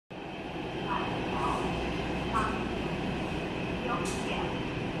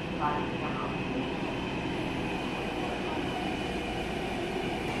板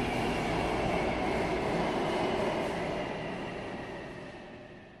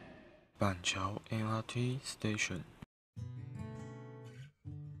桥 MRT station.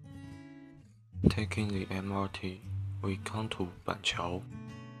 Taking the MRT, we come to 板桥.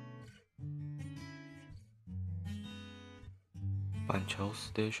 板桥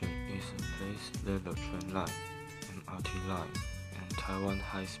station is a place that the train line, MRT line, and Taiwan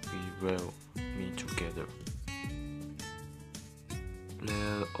high-speed rail meet together.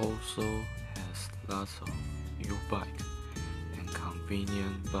 There also has lots of U-bike and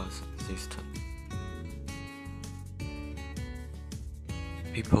convenient bus system.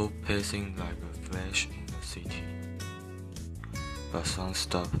 People passing like a flash in the city, but some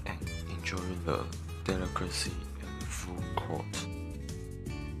stop and enjoy the delicacy and food court.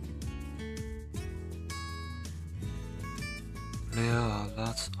 There are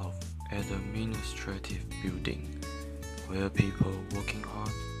lots of administrative buildings where people working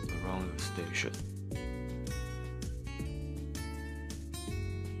hard around the station.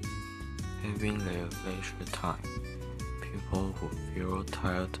 Having their leisure time, people who feel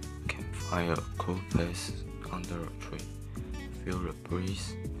tired can find a cool place under a tree, feel the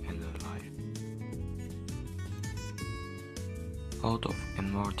breeze and the life. Out of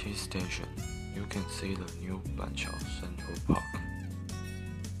MRT station, you can see the new Banqiao Central Park.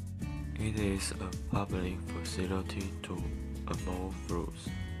 It is a public facility to above floors,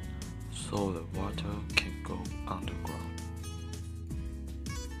 so the water can go underground.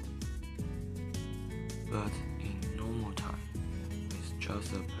 But in normal time, it's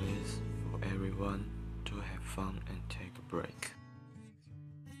just a place for everyone to have fun and take a break.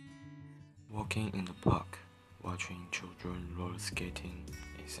 Walking in the park, watching children roller skating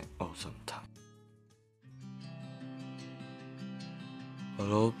is an awesome time.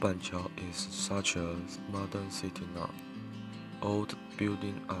 Although Banqiao is such a modern city now, old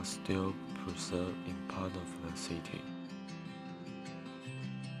buildings are still preserved in part of the city.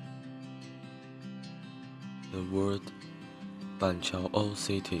 The word Banqiao Old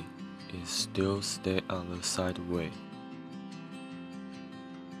City is still stay on the sideway.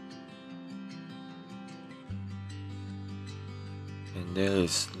 And there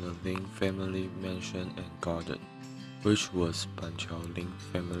is the Lin family mansion and garden, which was Banqiao Lin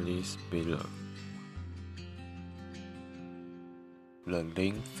family's villa. The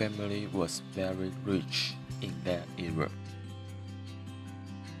Lin family was very rich in that era,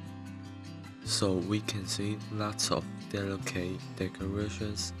 so we can see lots of delicate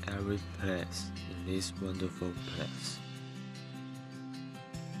decorations every place in this wonderful place.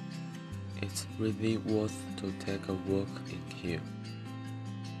 It's really worth to take a walk in here.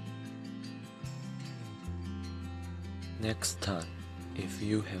 Next time, if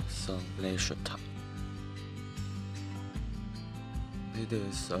you have some leisure time. It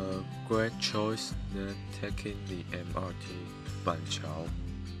is a great choice that taking the MRT to Banqiao.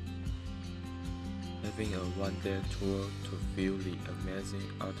 Having a one-day tour to feel the amazing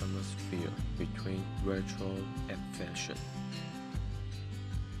atmosphere between retro and fashion.